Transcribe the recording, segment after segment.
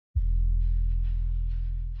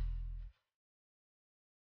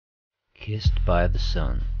Kissed by the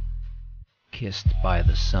sun, kissed by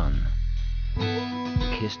the sun,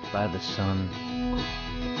 kissed by the sun,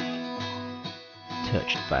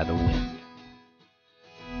 touched by the wind,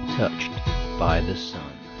 touched by the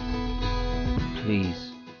sun.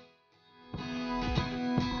 Please,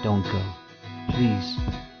 don't go. Please,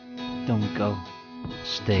 don't go.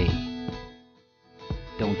 Stay.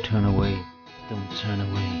 Don't turn away. Don't turn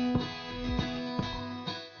away.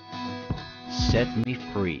 Set me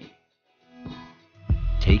free.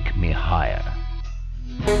 Take me higher.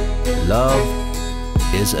 Love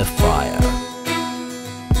is a fire.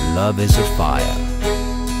 Love is a fire.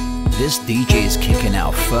 This DJ is kicking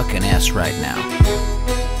out fucking ass right now.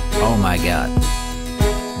 Oh my god.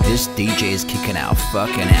 This DJ is kicking out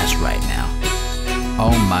fucking ass right now.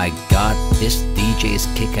 Oh my god, this DJ is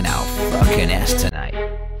kicking out fucking ass tonight.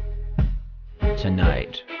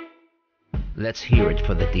 Tonight. Let's hear it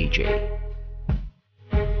for the DJ.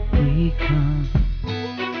 We come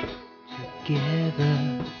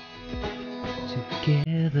together,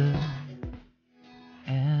 together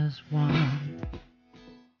as one.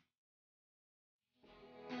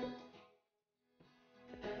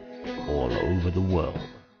 All over the world.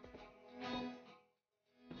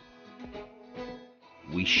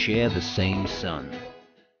 We share the same sun.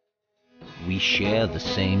 We share the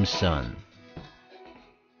same sun.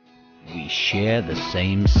 We share the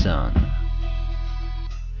same sun.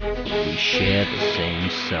 We share the same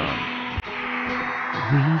sun.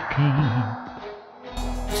 We came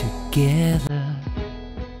together.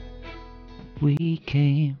 We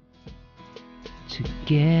came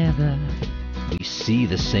together. We see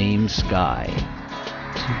the same sky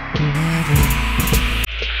together.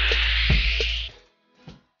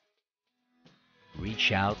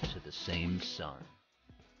 Reach out to the same sun,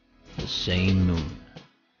 the same moon.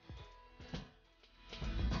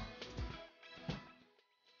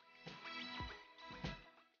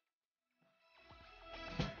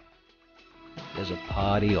 There's a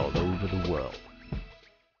party all over the world.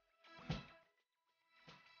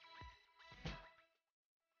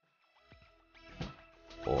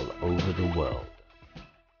 All over the world.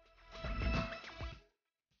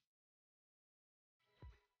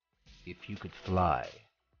 If you could fly,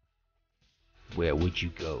 where would you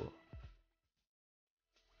go?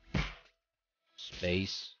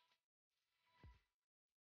 Space?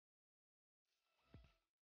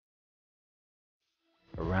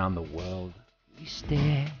 Around the world, we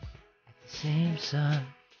stare at the same sun.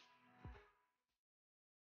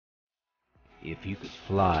 If you could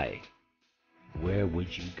fly, where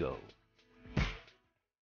would you go?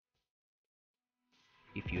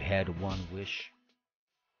 If you had one wish,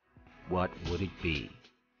 what would it be?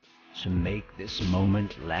 To make this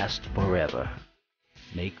moment last forever.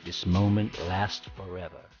 Make this moment last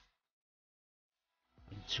forever.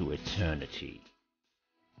 Into eternity.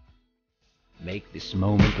 Make this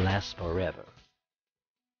moment last forever.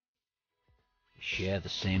 Share the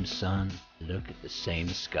same sun, look at the same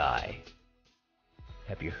sky.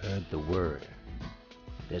 Have you heard the word?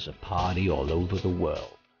 There's a party all over the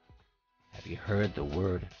world. Have you heard the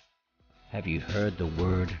word? Have you heard the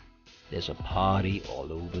word? There's a party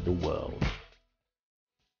all over the world.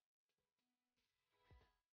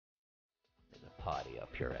 There's a party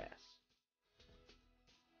up your ass.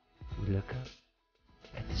 We look up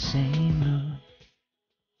at the same moon,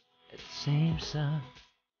 at the same sun,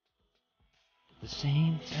 at the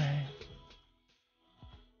same time.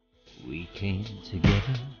 We came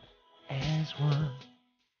together as one,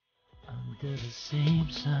 under the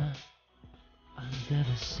same sun, under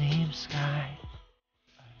the same sky,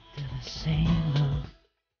 under the same moon,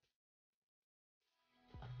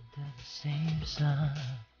 under the same sun.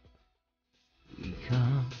 We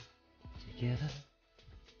come together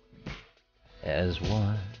as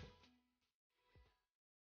one.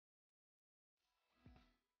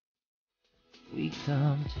 We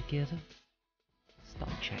come together. Stop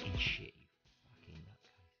chatting shit, you fucking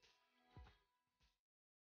nutcase.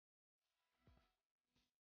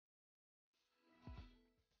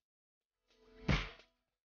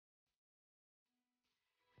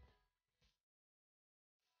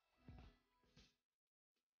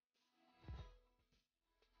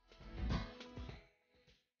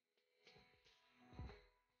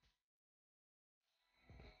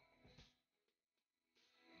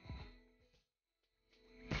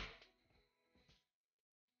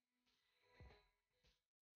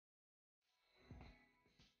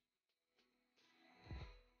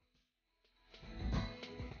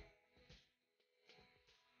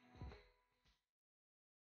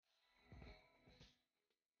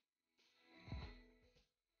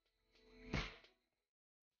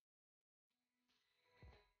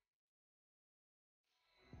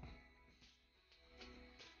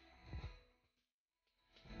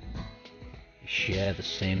 share the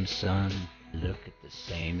same sun, look at the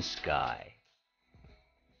same sky.